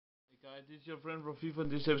guys, this is your friend Rafifa.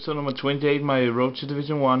 This is episode number 28, my road to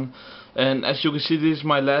Division 1. And as you can see, this is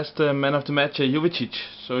my last man of the match, Jovicic.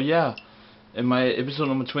 So yeah, in my episode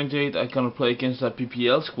number 28, I'm gonna play against a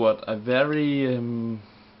PPL squad. A very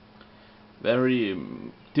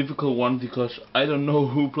difficult one because I don't know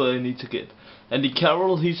who player I need to get. And the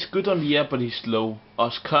Carroll, he's good on the air, but he's slow.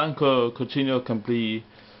 Oscar and Coutinho can be...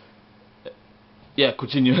 yeah,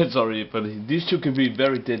 Coutinho, sorry, but these two can be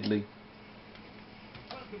very deadly.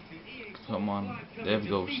 Come on, there we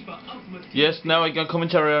go. Yes, now I got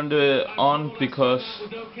commentary on because...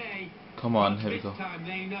 come on, here we go.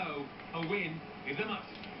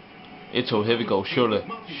 Ito, here we go, surely.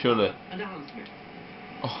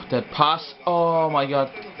 Oh, that pass, oh my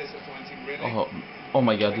god. Oh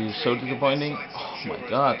my god, this is so disappointing. Oh my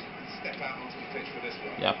god.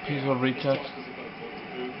 Yeah, peaceful Richard.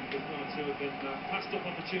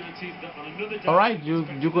 Alright,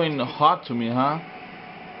 you're going hard to me, huh?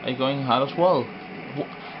 Are you going hard as well?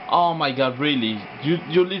 Oh my god, really?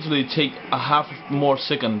 You literally take a half more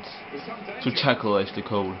second to tackle Ashley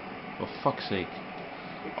Cole. For fuck's sake.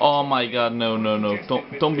 Oh my god, no.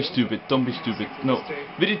 Don't be stupid. No.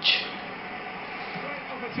 Vidic.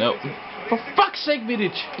 No. For fuck's sake,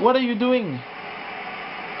 Vidic. What are you doing?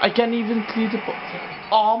 I can't even clear the ball.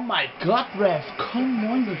 Oh my god, ref. Come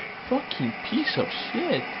on, you fucking piece of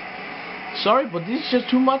shit. Sorry, but this is just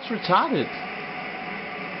too much retarded.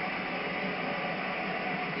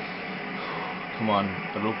 Come on,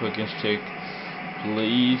 Baruka against Czech,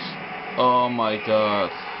 please. Oh my god.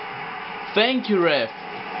 Thank you, ref.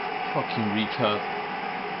 Fucking retard.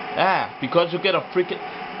 Ah, because you get a freaking...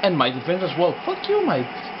 and my defense as well. Fuck you,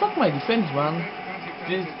 fuck my defense, man.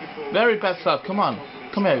 This very bad stuff. Come on.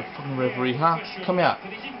 Come here, fucking referee, huh? Come here.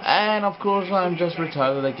 And of course I'm just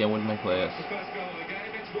retarded again with my players.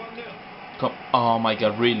 Come... oh my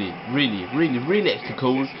god, really extra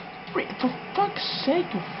cold. For fuck's sake,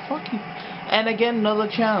 you fucking... and again, another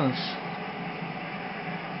chance.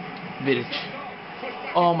 Vidic.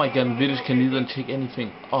 Oh my god, Vidic can even take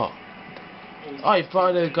anything. Oh, I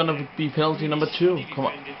thought they were gonna be penalty number 2. Come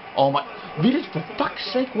on. Oh my... Vidic, for fuck's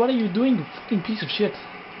sake, what are you doing, you fucking piece of shit?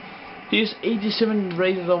 He's 87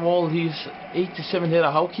 rated overall, he's 87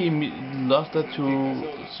 hitter. How can he lost that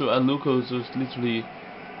to Aluko, who's literally...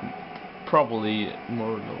 probably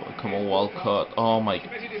more. Come on, Walcott. Oh my.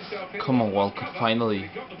 Come on, Walcott. Finally.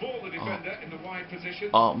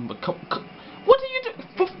 What are you doing?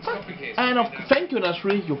 For fuck. And thank you,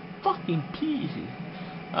 Nasri. You fucking piece.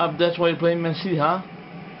 That's why you're playing Man City, huh?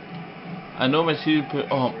 I know Man City.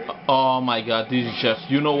 Oh my God. This is just.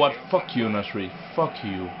 You know what? Fuck you, Nasri. Fuck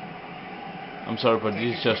you. I'm sorry, but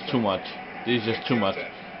this is just too much. This is just too much.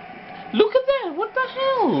 Look at that. What the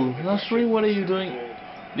hell, Nasri? What are you doing?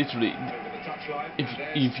 Literally,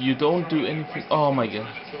 if you don't do anything, oh my god!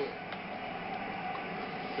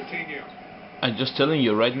 I'm just telling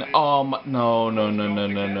you right now. Oh my, no!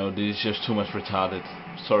 This is just too much retarded.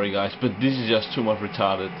 Sorry guys, but this is just too much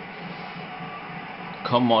retarded.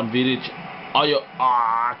 Come on, Vidic. Are you?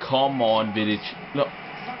 Ah, come on, Vidic. No,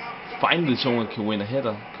 finally someone can win a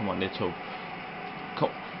header. Come on, let's hope.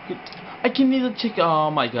 Come. I can either take...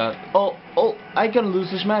 oh my god. Oh, I gotta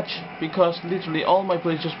lose this match. Because literally all my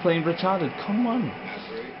players just playing retarded. Come on.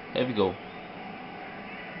 There we go.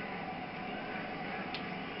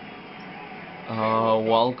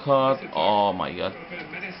 Walcott. Oh my god.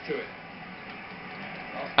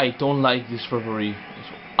 I don't like this referee.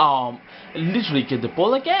 Literally get the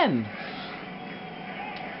ball again.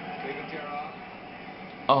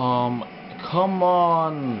 Come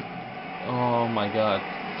on. Oh my god.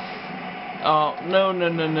 No,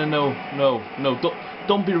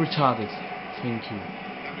 don't be retarded. Thank you.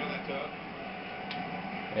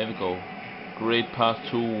 There we go. Great pass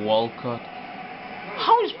to Walcott.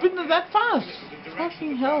 How is Bittner that fast?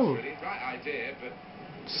 Fucking hell.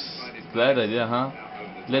 Bad idea, huh?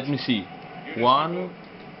 Let me see. 1,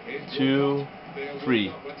 2,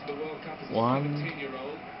 3. 1.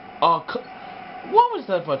 Oh, what was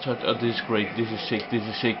that for a touch? Oh, this is great. This is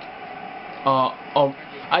sick.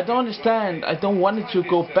 I don't understand. I don't want it to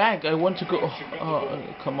go back. I want to go...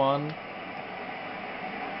 come on.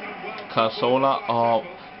 Casola.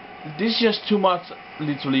 This is just too much.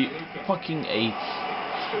 Literally fucking 8.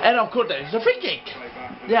 And of course there's a free kick.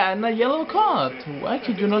 Yeah, and a yellow card. Why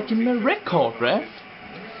could you not give me a red card, ref?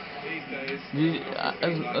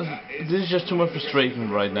 This is just too much frustrating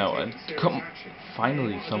right now. And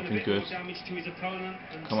finally something good.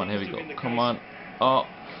 Come on, here we go. Come on.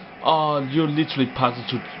 Oh, you literally passed it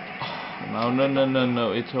to... oh,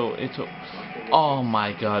 no, Ito. Oh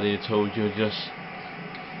my god, Ito, you're just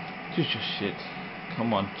shit.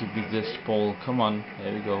 Come on, give me this ball. Come on,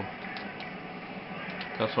 there we go.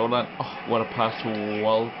 Cazorla. Oh, what a pass to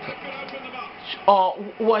Walcott.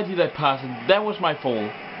 Oh, why did I pass it? That was my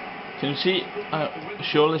fault. Can you see?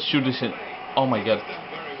 Surely shoot this in. Oh my god.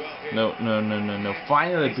 No.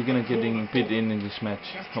 Finally, we're gonna get in bit in this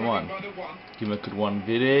match. Come on. Give me a good one.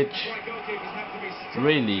 Vidic.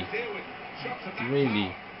 Really?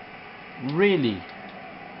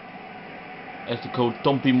 As the code,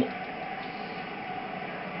 don't be more.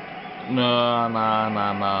 No.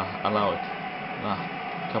 Allow it. Nah.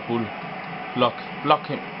 Kapul. Block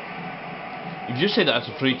him. If you say that as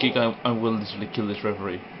a free kick, I will literally kill this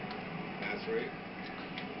referee.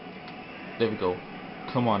 There we go.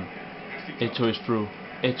 Come on. Eto'o is through.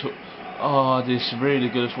 Eto'o. Oh, this is really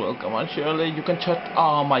good as well. Come on, Shirley. You can touch.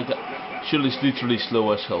 Oh my god. Shirley's literally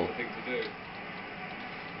slow as hell.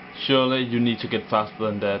 Shirley, you need to get faster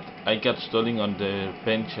than that. I got Sterling on the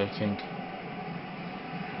bench, I think.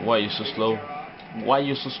 Why are you so slow? Why are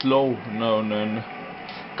you so slow? No.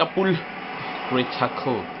 Kapul. Great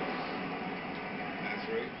tackle.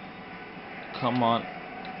 Come on.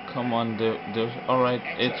 There's alright.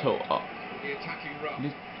 Eto'o.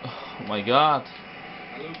 Oh my god.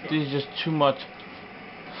 This is just too much.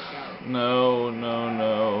 No.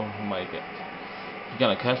 Oh my god. You're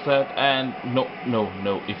gonna catch that and no.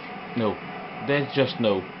 There's just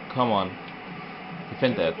no. Come on.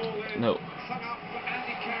 Defend that. No.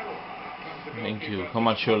 Thank you. Come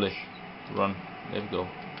on, Shirley. Run. There we go.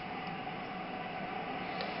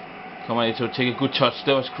 Come on, Eto'o. Take a good touch.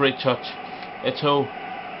 That was a great touch. Eto'o.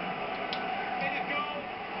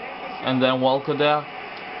 And then Walker there.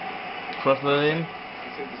 Cross that in.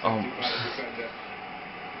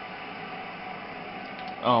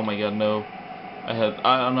 Oh my god, no.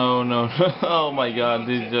 No. Oh my god,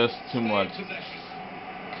 this is just too much.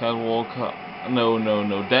 Kyle Walker. No.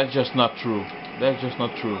 That's just not true.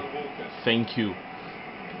 Thank you.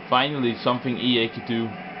 Finally, something EA could do.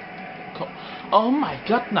 Oh my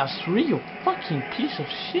god, Nasri, you fucking piece of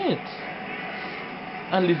shit.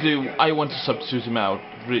 And literally, I want to substitute him out.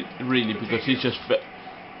 Really, because he's just.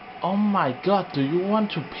 Oh my god, do you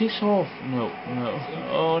want to piss off? No.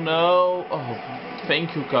 Oh no. Oh,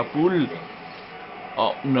 thank you, Kapul.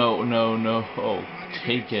 Oh, no. Oh,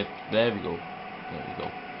 take it. There we go.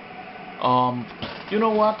 You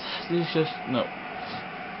know what? This is just. No.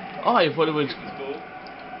 Oh, I thought it was.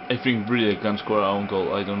 I think really I can score our own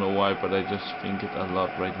goal. I don't know why, but I just think it a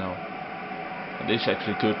lot right now. And this is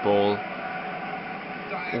actually a good ball.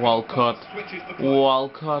 Walcott.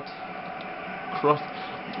 Cross.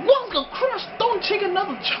 Walcott cross! Don't take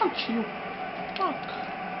another touch, you fuck.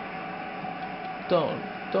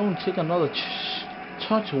 Don't take another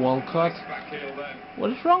touch, Walcott.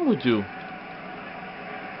 What is wrong with you?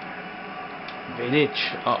 Vidic.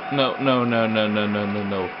 Oh,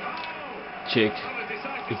 no. Check.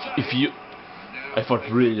 If you... I thought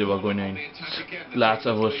really they were going in. Lads,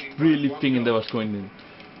 I was really thinking they was going in.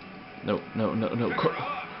 No.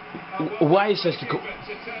 Why is this the...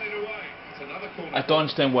 I don't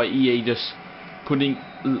understand why EA just putting...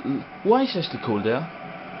 Why is this the call there?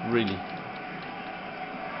 Really.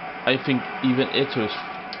 I think even Eto'o is...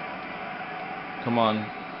 Come on.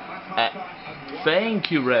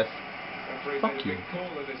 Thank you, ref. Fuck you.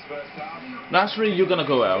 Nasri, you're gonna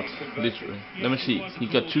go out. Literally. Let me see. He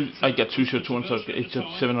got two. I got 2 shots, 1 target. It's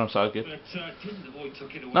 7 on target.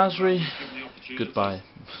 Nasri, goodbye.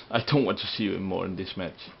 I don't want to see you anymore in this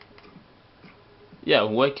match. Yeah,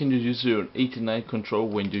 why can you use your 89 control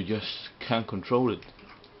when you just can't control it?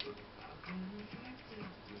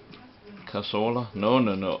 Cazorla?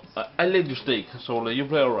 No. I let you stay, Cazorla. You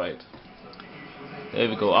play alright. There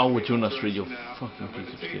we go. Out with you, Nasri, you fucking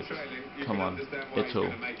piece of shit. Come on,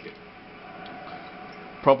 Eto'o.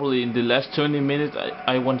 Probably in the last 20 minutes,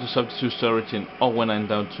 I want to substitute Sturridge in, or when I'm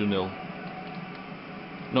down 2-0.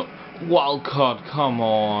 No, Walcott, come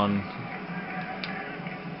on.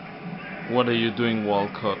 What are you doing,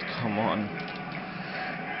 Walcott? Come on.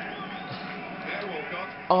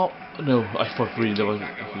 Oh, no, I thought really there was...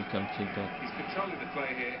 He can't take that.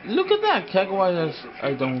 Look at that, Kagawa has...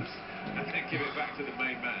 I don't...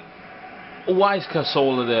 Why is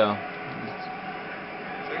Cazorla there?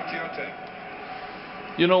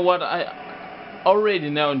 You know what, I already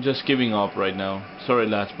now I'm just giving up right now. Sorry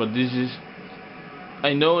lads, but this is...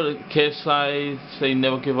 I know that KSI say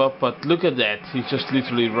never give up, but look at that. He just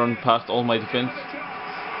literally run past all my defense.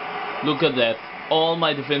 Look at that. All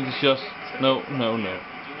my defense is just... No.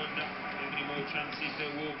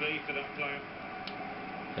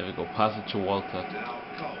 There we go, pass it to Walcott.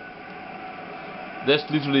 That's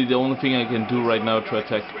literally the only thing I can do right now to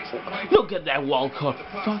attack. Look at that Walcott!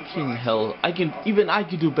 Fucking hell! I can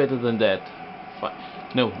do better than that.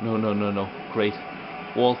 No. Great.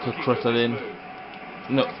 Walker crossed that in.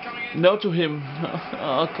 No, no to him.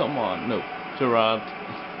 Oh, come on, no. Gerrard.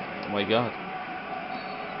 Oh my god.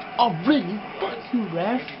 Oh really? Fuck you,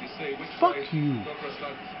 ref. Fuck you.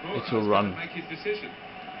 It's a run.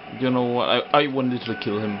 You know what? I wanted to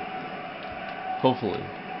kill him. Hopefully.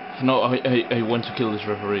 No, I want to kill this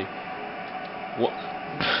referee. What?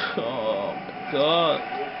 Oh my god.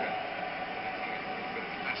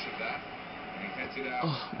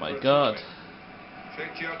 Oh my god.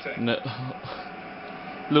 No.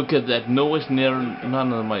 Look at that. No one's near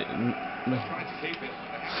none of my. No.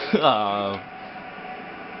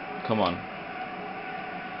 Come on.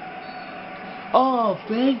 Oh,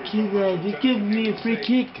 thank you, Dad. You give me a free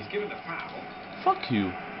kick. Fuck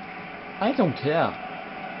you. I don't care.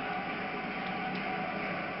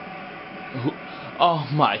 Oh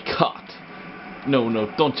my god. No, no,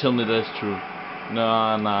 don't tell me that's true.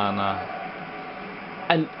 Nah.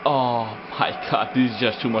 And oh my god, this is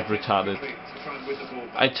just too much retarded.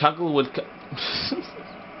 I tackle with.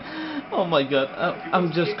 Oh my god,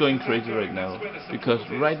 I'm just going crazy right now. Because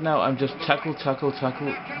right now I'm just tackle.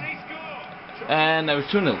 And I was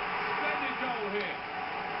 2-0.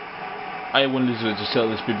 I want literally to sell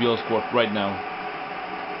this BBL squad right now.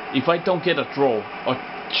 If I don't get a draw or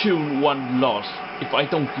 2-1 loss, if I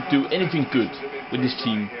don't do anything good with this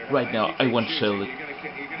team right now, I want to sell it.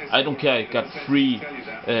 I don't care. I got 3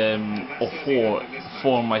 or 4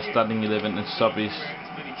 for my starting 11 and subbies.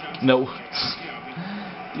 No.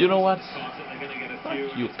 You know what? Fuck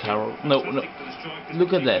you, Carroll. No.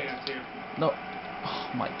 Look at that. No.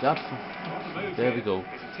 Oh my god. There we go.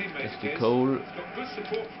 That's the Cole.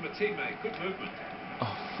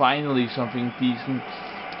 Oh, finally something decent.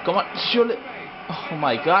 Come on, surely. Oh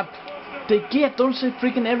my god. They get, don't say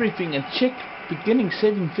freaking everything and check beginning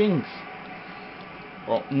saving things.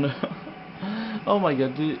 Oh no. Oh my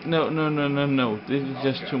god. No. This is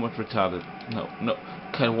just too much retarded. No.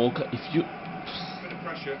 Kyle Walker, if you.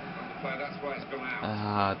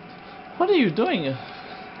 What are you doing?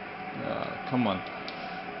 Come on.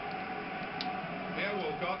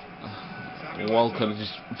 Walker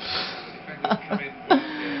just.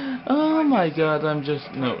 Oh my god, I'm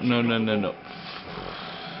just. No.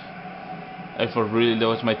 I thought really that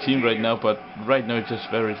was my team right now, but right now it's just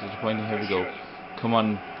very disappointing. Here we go. Come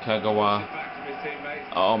on, Kagawa.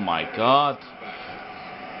 Oh my god.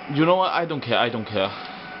 You know what? I don't care.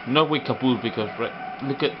 Not with Kabul because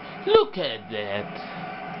look at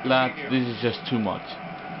that. Lad, this is just too much.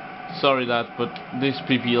 Sorry lad, but this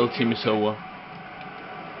PPL team is over.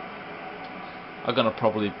 I'm gonna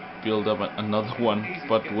probably build up another one,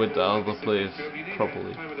 but with the other players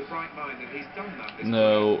properly.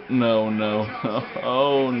 No.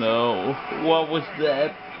 Oh no. What was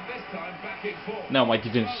that? No, my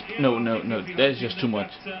defense. No. That's just too much.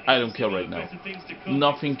 I don't care right now.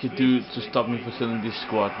 Nothing to do to stop me from selling this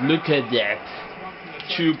squad. Look at that.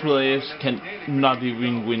 2 players can not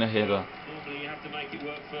even win a header.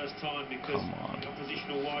 Come on.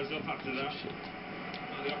 Shit.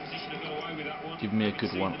 Give me a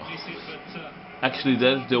good one. Oh. Actually,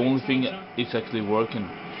 that's the only thing it's actually working.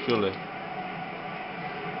 Surely.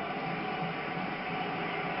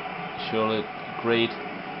 Great.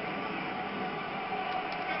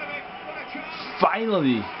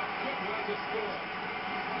 Finally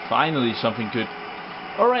something good.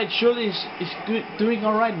 Alright, surely is good, doing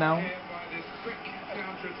alright now.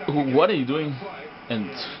 What are you doing?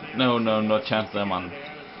 And no chance there, man.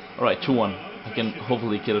 Alright, 2-1. I can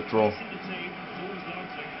hopefully get a draw.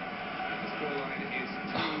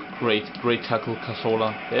 Oh, great tackle,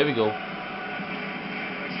 Casola. There we go.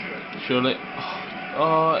 Surely.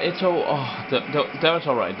 Oh, it's all. Oh, that was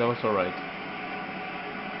alright.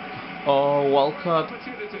 Oh, Walcott.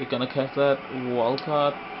 You're gonna catch that.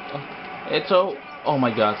 Walcott. Oh, it's all. Oh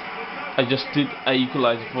my god. I just did a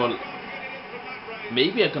equalizer for.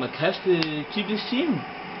 Maybe I'm gonna keep this team.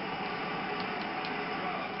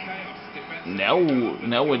 Now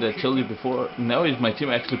what I told you before, now is my team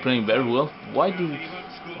actually playing very well.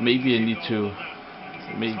 Maybe I need to.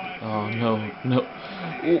 Oh no.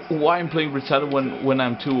 Why I'm playing retarded when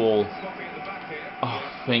I'm too old? Oh,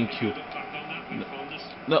 thank you.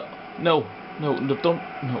 No,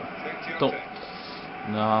 don't.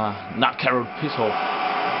 Nah, not Carol, piss off.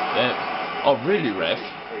 Oh, really, ref?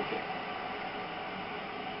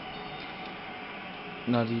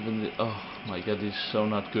 Not even the. Oh my god, this is so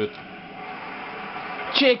not good.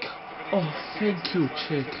 Chick! Oh, thank you,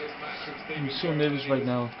 Chick. I'm so nervous right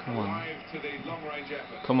now.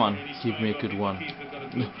 Come on, give me a good one.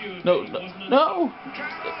 No!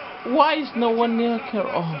 Why is no one near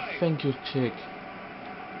Carol? Oh, thank you, Chick.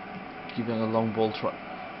 Giving a long ball try.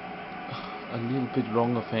 a little bit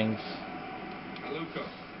longer, thanks.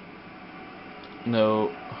 No.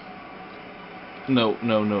 No,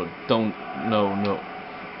 no, no, don't, no, no,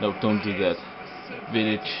 no, don't do that.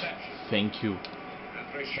 Village, thank you.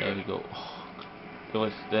 There we go.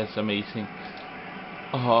 That's amazing.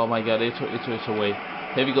 Oh my god, it's away.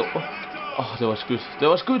 Here we go. Oh, that was good. That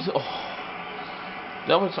was good. Oh,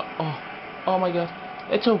 that was. Oh my god.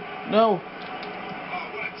 Eto, no.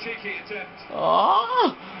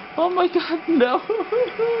 Oh my god, no.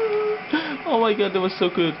 Oh my god, that was so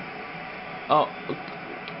good. Oh,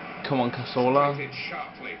 come on, Cazorla.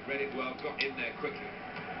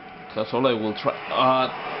 Cazorla will try.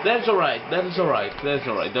 That's alright. That is alright. That's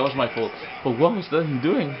alright. That was my fault. But what was that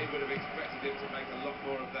doing?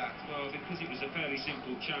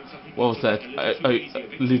 What was that? I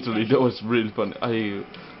literally, that was really fun. I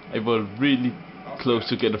was really close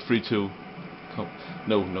to get a 3-2.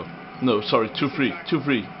 No, sorry,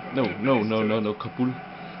 2-3. No, Kabul.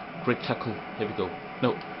 Great tackle. Here we go.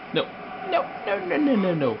 No.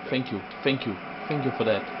 Thank you for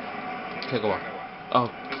that. Kagawa. Oh,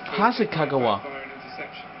 pass it, Kagawa.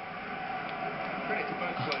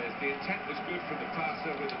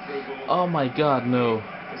 Oh my god, no.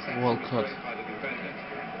 Walcott.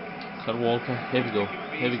 Cut Walker. Here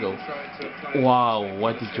we go. Wow,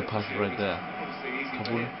 why did you pass it right there?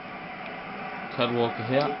 Kabul. Cut Walker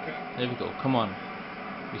here. There we go. Come on.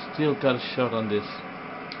 We still got a shot on this.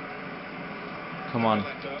 Come on.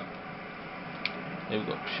 There we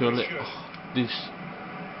go. Surely. Oh, this.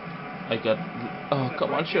 I got. Oh,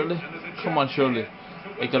 come on, Shirley. Come on, Shirley.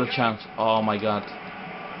 I got a chance. Oh my god.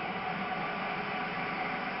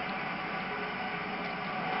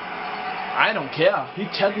 I don't care. He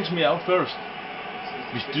tackles me out first.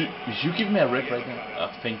 Would you give me a red right now?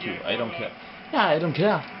 Thank you. I don't care. Yeah, I don't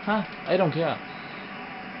care. Huh? I don't care.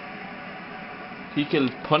 He can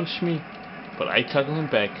punch me, but I tackle him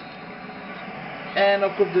back. And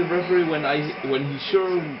of course the referee, when he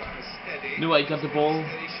sure knew I got the ball,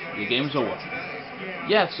 the game's over.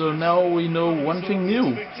 Yeah, so now we know one thing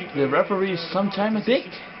new. The referee is sometimes a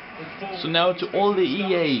dick. So now to all the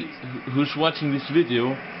EA who's watching this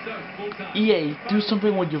video, EA, do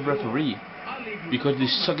something with your referee, because they're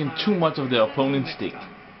sucking too much of their opponent's dick.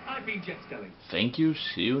 Thank you,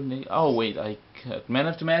 see you next. Oh wait, I got man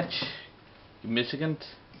of the match. Give me a second.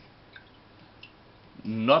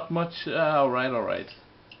 Not much. Alright.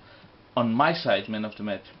 On my side, man of the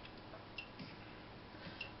match.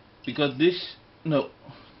 Because this, no,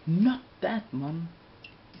 not that, man.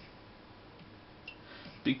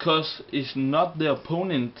 Because it's not the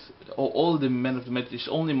opponent or all the men of the match. It's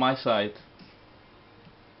only my side.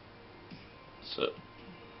 So,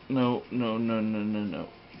 no.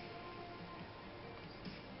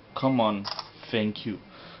 Come on, thank you.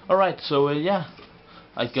 Alright, so yeah,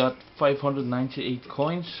 I got 598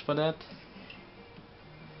 coins for that.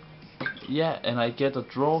 Yeah, and I get a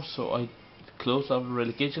draw, so I close out the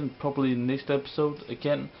relegation. Probably in the next episode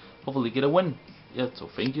again, hopefully get a win. Yeah, so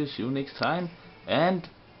thank you, see you next time, and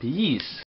peace.